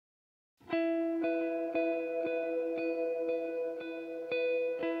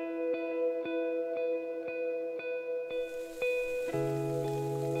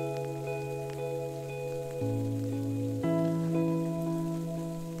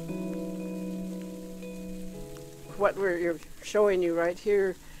What we're showing you right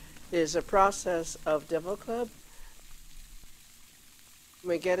here is a process of devil club.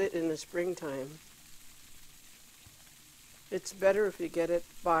 We get it in the springtime. It's better if you get it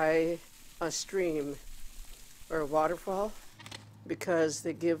by a stream or a waterfall because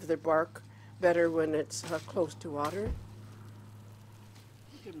they give their bark better when it's close to water.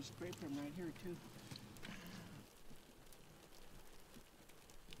 You can scrape them right here too.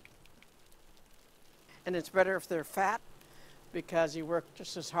 And it's better if they're fat because you work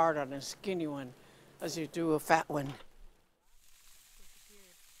just as hard on a skinny one as you do a fat one.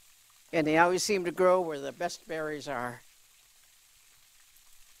 And they always seem to grow where the best berries are.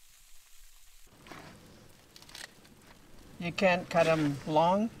 You can't cut them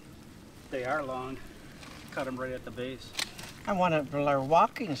long? They are long. Cut them right at the base. I want it for a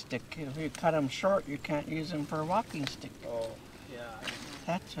walking stick. If you cut them short, you can't use them for a walking stick. Oh, yeah.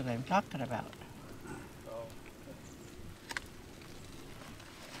 That's what I'm talking about. Oh.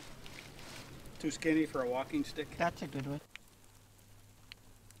 Too skinny for a walking stick? That's a good one.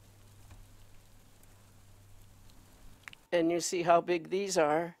 And you see how big these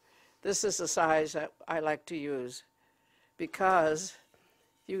are. This is the size that I like to use because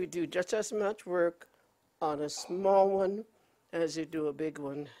you do just as much work on a small one as you do a big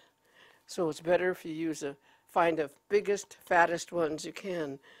one. So it's better if you find the biggest, fattest ones you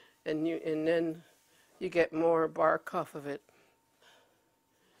can, and then you get more bark off of it.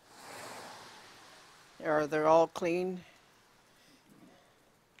 They're all clean.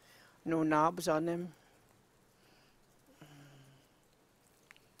 No knobs on them.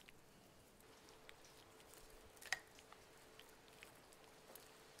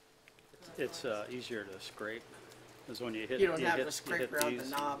 It's easier to scrape because when you hit, You don't have to scrape around the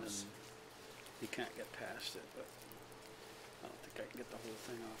these, knobs. You can't get past it, but I don't think I can get the whole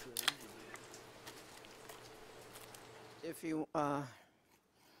thing off of there. If you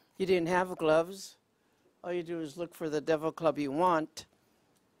didn't have gloves, all you do is look for the devil club you want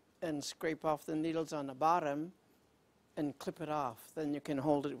and scrape off the needles on the bottom and clip it off. Then you can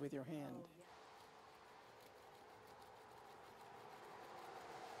hold it with your hand.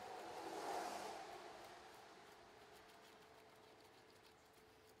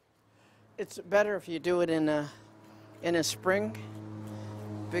 It's better if you do it in a spring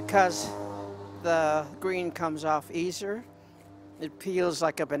because the green comes off easier. It peels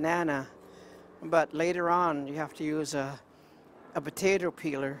like a banana, but later on you have to use a potato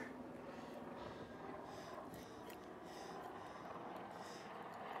peeler.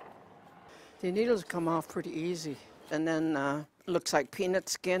 The needles come off pretty easy, and then looks like peanut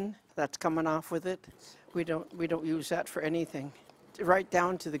skin that's coming off with it. We don't use that for anything. Right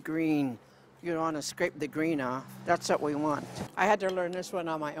down to the green. You don't want to scrape the green off. That's what we want. I had to learn this one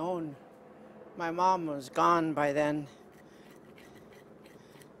on my own. My mom was gone by then.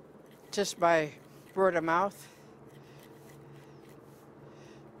 Just by word of mouth.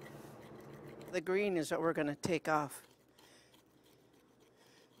 The green is what we're going to take off.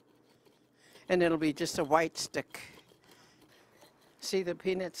 And it'll be just a white stick. See the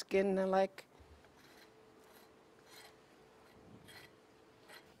peanut skin I like?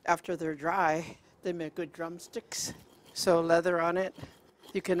 After they're dry, they make good drumsticks. So leather on it.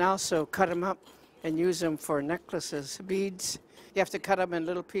 You can also cut them up and use them for necklaces, beads. You have to cut them in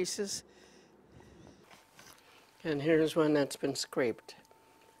little pieces. And here's one that's been scraped.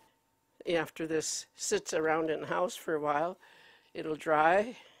 After this sits around in the house for a while, it'll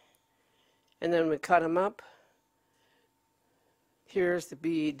dry. And then we cut them up. Here's the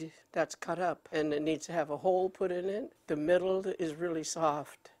bead that's cut up, and it needs to have a hole put in it. The middle is really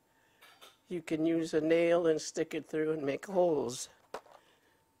soft. You can use a nail and stick it through and make holes.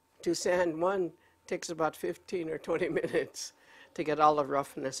 To sand one takes about 15 or 20 minutes to get all the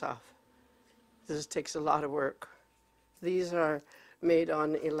roughness off. This takes a lot of work. These are made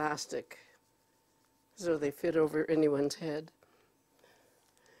on elastic, so they fit over anyone's head.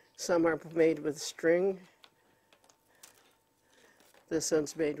 Some are made with string. This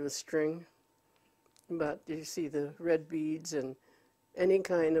one's made with string, but you see the red beads and any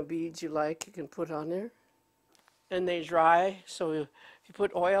kind of beads you like you can put on there. And they dry, so if you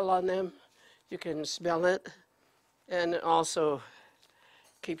put oil on them, you can smell it, and it also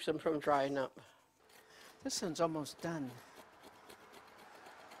keeps them from drying up. This one's almost done.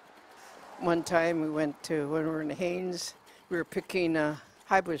 One time when we were in Haines, we were picking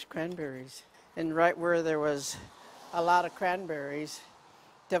high bush cranberries, and right where there was a lot of cranberries,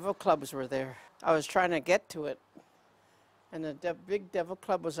 devil clubs were there. I was trying to get to it, and the big devil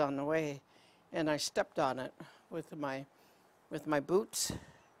club was on the way, and I stepped on it with my boots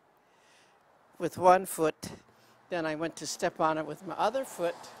with one foot, Then I went to step on it with my other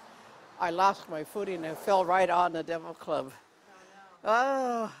foot. I lost my footing and fell right on the devil club.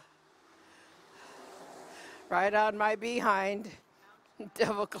 Oh, right on my behind.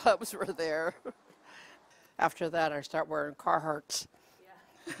 Devil clubs were there. After that, I start wearing Carhartts.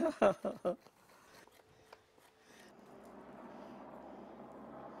 Yeah.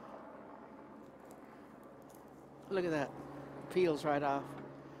 Look at that. Peels right off.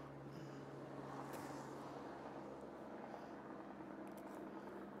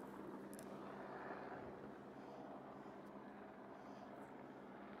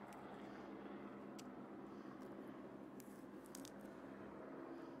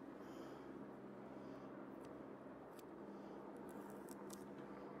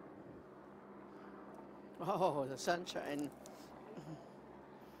 Oh, the sunshine.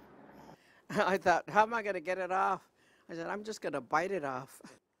 I thought, how am I going to get it off? I said, I'm just going to bite it off.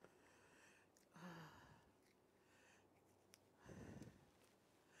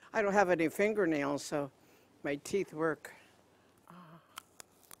 I don't have any fingernails, so my teeth work.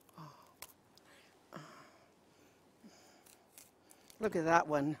 Look at that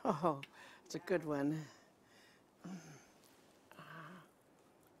one. Oh, it's a good one.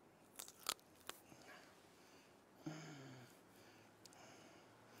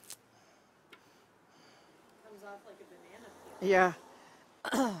 Comes off like a banana peel. Yeah.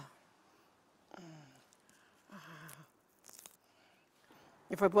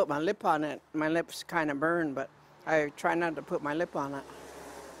 If I put my lip on it, my lips kind of burn, but I try not to put my lip on it.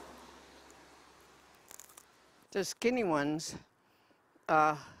 The skinny ones,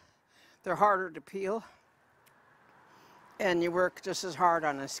 they're harder to peel, and you work just as hard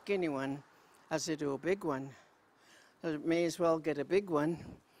on a skinny one as you do a big one. You may as well get a big one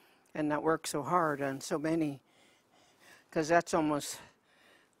and not work so hard on so many, because that's almost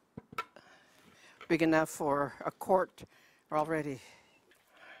big enough for a quart already.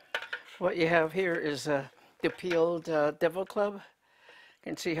 What you have here is the peeled devil club. You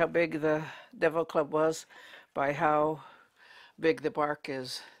can see how big the devil club was by how big the bark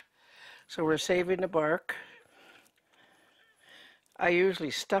is. So we're saving the bark. I usually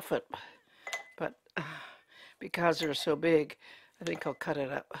stuff it, but because they're so big, I think I'll cut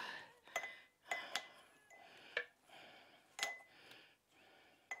it up.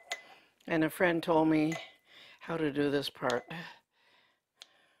 And a friend told me how to do this part.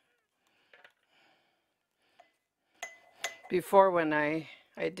 Before, when I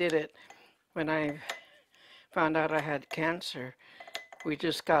did it, when I found out I had cancer, we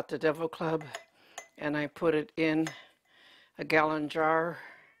just got the devil club and I put it in a gallon jar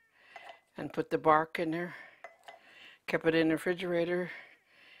and put the bark in there, kept it in the refrigerator,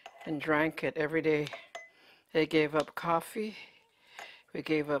 and drank it every day. They gave up coffee, we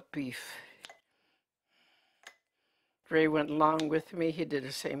gave up beef. Ray went along with me, he did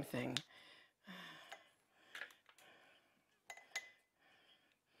the same thing.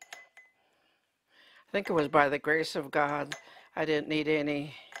 I think it was by the grace of God I didn't need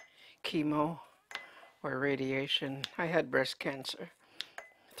any chemo or radiation. I had breast cancer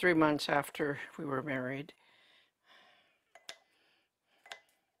 3 months after we were married.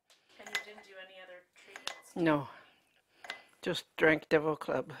 And you didn't do any other treatments? No, just drank devil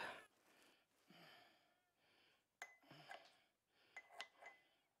club.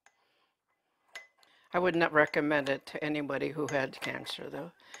 I would not recommend it to anybody who had cancer,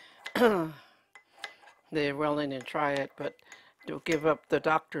 though. They're willing to try it, but don't give up the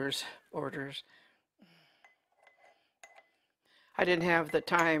doctor's orders. I didn't have the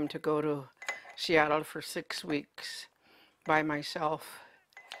time to go to Seattle for 6 weeks by myself.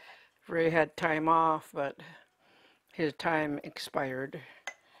 Ray had time off, but his time expired.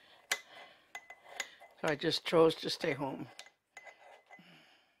 So I just chose to stay home.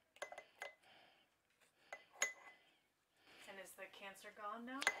 And is the cancer gone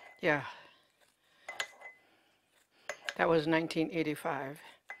now? Yeah. That was 1985.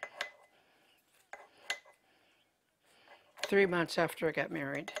 3 months after I got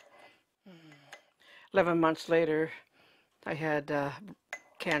married. 11 months later, I had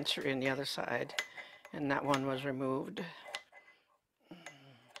cancer in the other side, and that one was removed.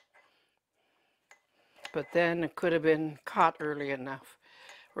 But then it could have been caught early enough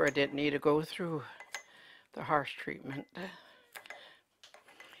where I didn't need to go through the harsh treatment.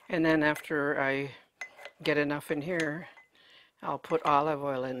 And then after I get enough in here, I'll put olive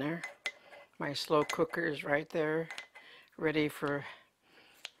oil in there. My slow cooker is right there, ready for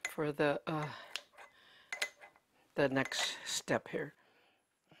the next step here.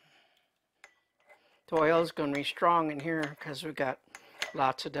 The oil is going to be strong in here because we got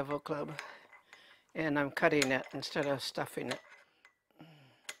lots of devil club. and I'm cutting it instead of stuffing it.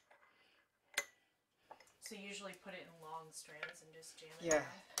 So you usually put it in long strands and just jam it Yeah. down?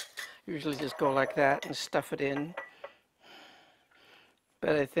 Usually just go like that and stuff it in.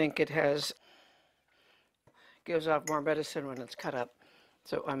 But I think it gives off more medicine when it's cut up.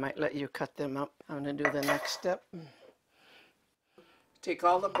 So I might let you cut them up. I'm going to do the next step. Take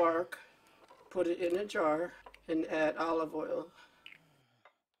all the bark, put it in a jar, and add olive oil.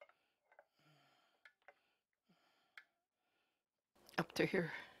 Up to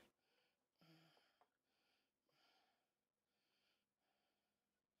here.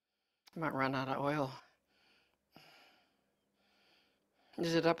 Might run out of oil.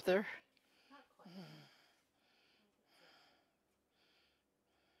 Is it up there? Not quite.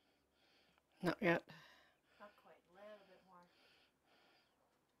 Not yet. Not quite. A little bit more.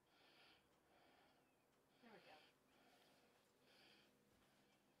 There we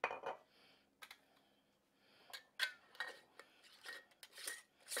go.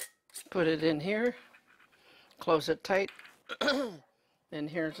 Put it in here. Close it tight. And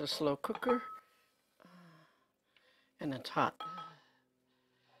here's a slow cooker. And it's hot.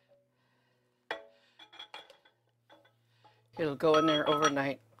 It'll go in there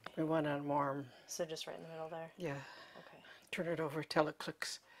overnight. We want it warm. So just right in the middle there? Yeah. Okay. Turn it over till it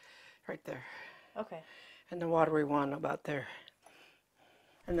clicks. Right there. Okay. And the watery one about there.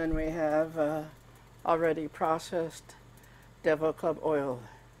 And then we have already processed Devil Club oil.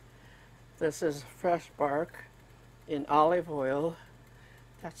 This is fresh bark in olive oil.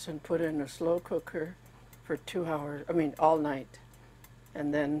 That's been put in a slow cooker for 2 hours, all night.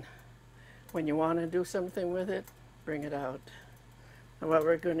 And then when you want to do something with it, bring it out. And what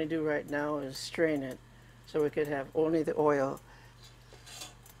we're going to do right now is strain it so we could have only the oil.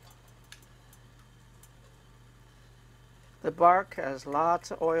 The bark has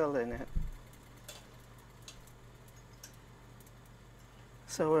lots of oil in it.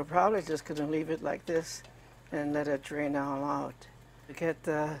 So we're probably just going to leave it like this and let it drain all out. To get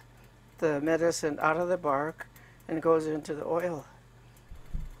the medicine out of the bark and it goes into the oil.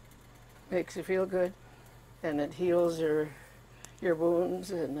 Makes you feel good, and it heals your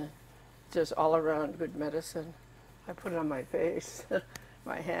wounds, and just all around good medicine. I put it on my face,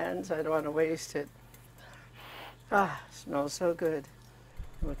 my hands. I don't want to waste it. Ah, smells so good.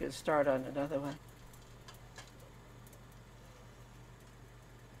 We could start on another one.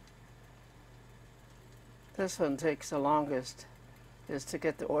 This one takes the longest, is to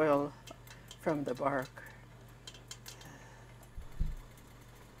get the oil from the bark.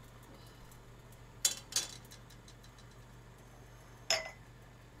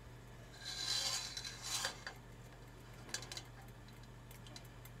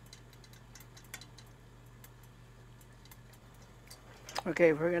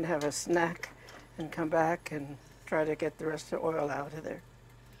 Okay, we're going to have a snack and come back and try to get the rest of the oil out of there.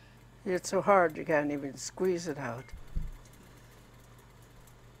 It's so hard you can't even squeeze it out.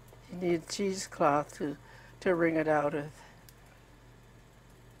 You need cheesecloth to wring it out with.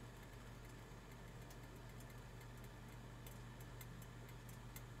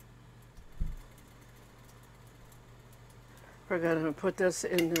 We're going to put this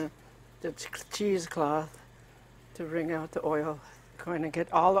in the cheesecloth to wring out the oil. Going to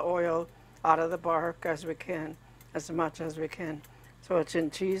get all the oil out of the bark as we can, as much as we can. So it's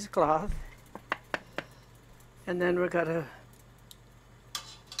in cheesecloth. And then we're going to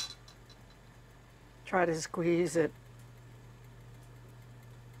try to squeeze it.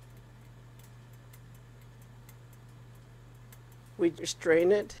 We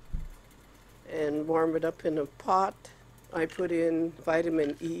strain it and warm it up in a pot. I put in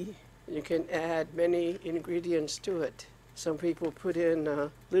vitamin E. You can add many ingredients to it. Some people put in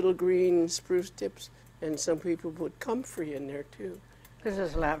little green spruce tips, and some people put comfrey in there too. This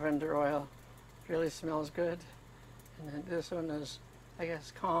is lavender oil. Really smells good. And then this one is, I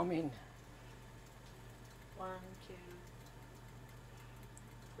guess, calming. 1, 2,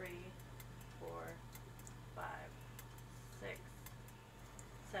 3, 4, 5, 6,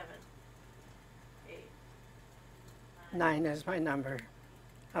 7, 8, 9 is my number.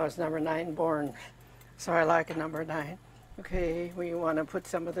 I was number 9 born, so I like a number 9. Okay, we want to put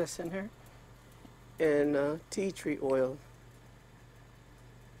some of this in here. And tea tree oil.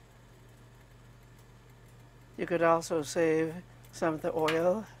 You could also save some of the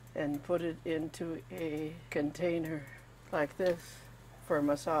oil and put it into a container like this for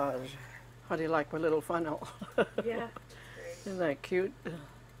massage. How do you like my little funnel? Yeah. Isn't that cute?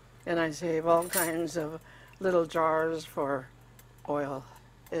 And I save all kinds of little jars for oil.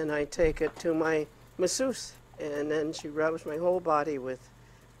 And I take it to my masseuse, and then she rubs my whole body with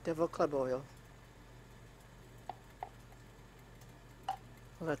Devil Club oil.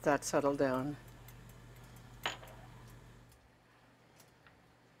 Let that settle down.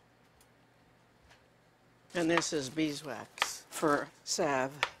 And this is beeswax for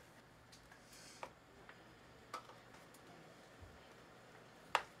salve.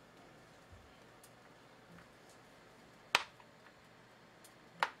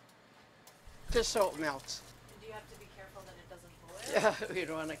 Just so it melts. Do you have to be careful that it doesn't boil? Yeah, you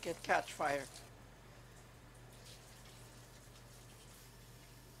don't want to catch fire.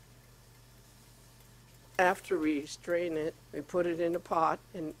 After we strain it, we put it in a pot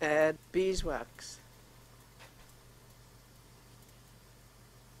and add beeswax.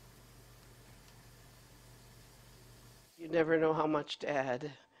 You never know how much to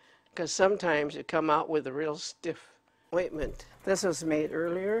add, because sometimes you come out with a real stiff ointment. This was made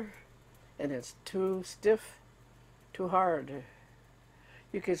earlier, and it's too stiff, too hard.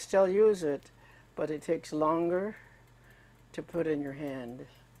 You can still use it, but it takes longer to put in your hand.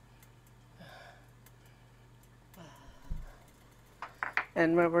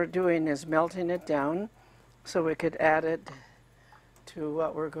 And what we're doing is melting it down so we could add it to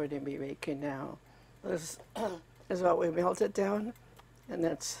what we're going to be making now. This is what we melted down, and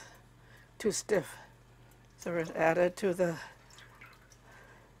that's too stiff. So we're add it to the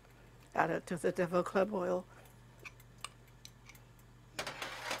Devil Club oil.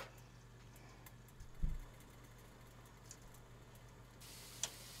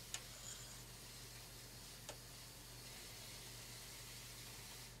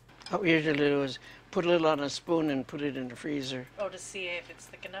 What we usually do is put a little on a spoon and put it in the freezer. Oh, to see if it's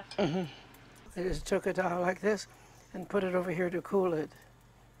thick enough? I just took it out like this and put it over here to cool it.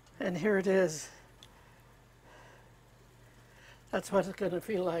 And here it is. That's what it's going to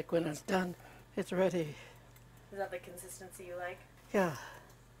feel like when it's done. It's ready. Is that the consistency you like? Yeah.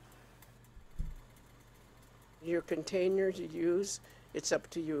 Your container to use, it's up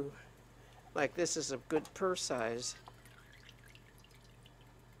to you. Like this is a good purse size.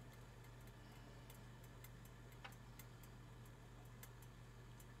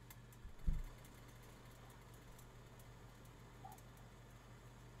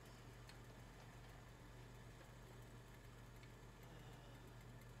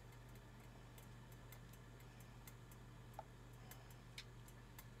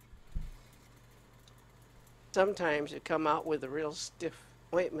 Sometimes you come out with a real stiff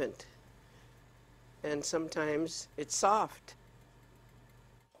ointment, and sometimes it's soft.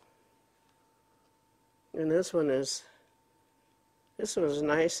 And this one is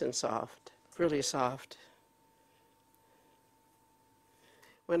nice and soft, really soft.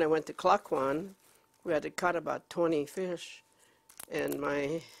 When I went to Klukwan, we had to cut about 20 fish, and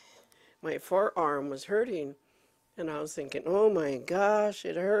my forearm was hurting, and I was thinking, oh my gosh,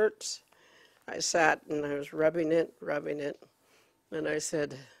 it hurts. I sat and I was rubbing it, and I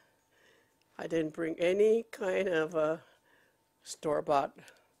said, I didn't bring any kind of a store-bought,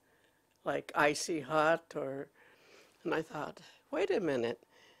 like icy hot, and I thought, wait a minute,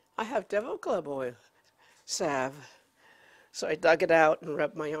 I have Devil Club oil, salve. So I dug it out and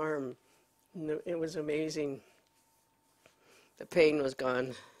rubbed my arm, and it was amazing. The pain was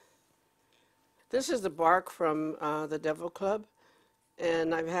gone. This is the bark from the Devil Club.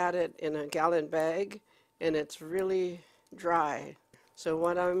 And I've had it in a gallon bag, and it's really dry. So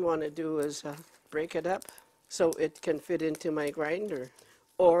what I want to do is break it up so it can fit into my grinder.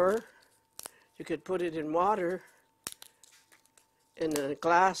 Or you could put it in water in a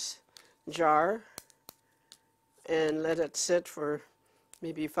glass jar and let it sit for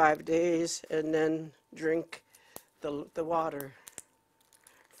maybe 5 days, and then drink the water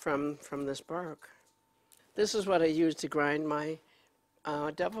from this bark. This is what I use to grind my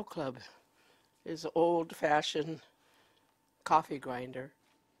Devil Club. Is an old-fashioned coffee grinder.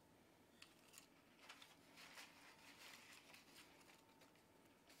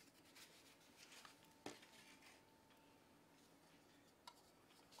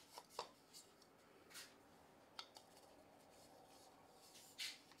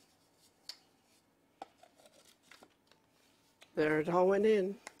 There it all went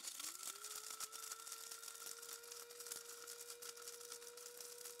in.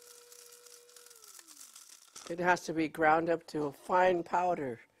 It has to be ground up to a fine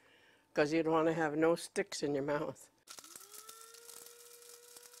powder because you don't want to have no sticks in your mouth.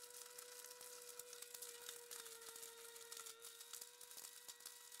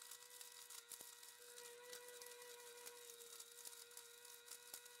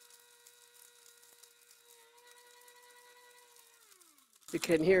 You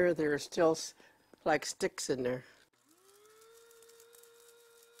can hear there are still like sticks in there.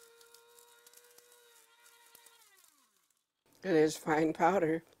 It is fine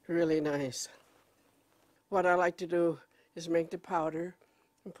powder, really nice. What I like to do is make the powder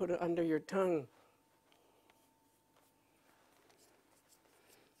and put it under your tongue.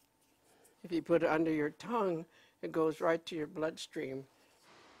 If you put it under your tongue, it goes right to your bloodstream.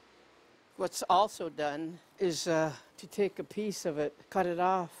 What's also done is to take a piece of it, cut it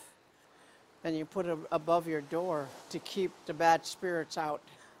off, and you put it above your door to keep the bad spirits out.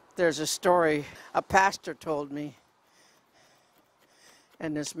 There's a story a pastor told me,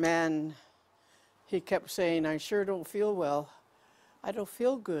 and this man, he kept saying, I sure don't feel well. I don't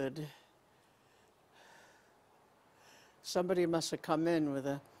feel good. Somebody must have come in with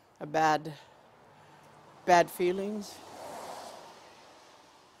a bad feelings,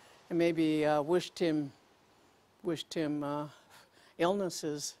 and maybe wished him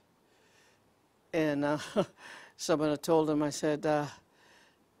illnesses. And someone had told him, I said,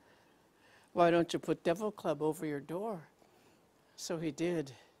 why don't you put Devil Club over your door? So he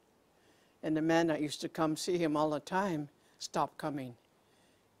did. And the man that used to come see him all the time stopped coming.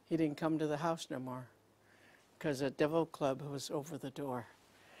 He didn't come to the house no more because the Devil Club was over the door.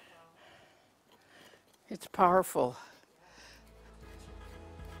 It's powerful.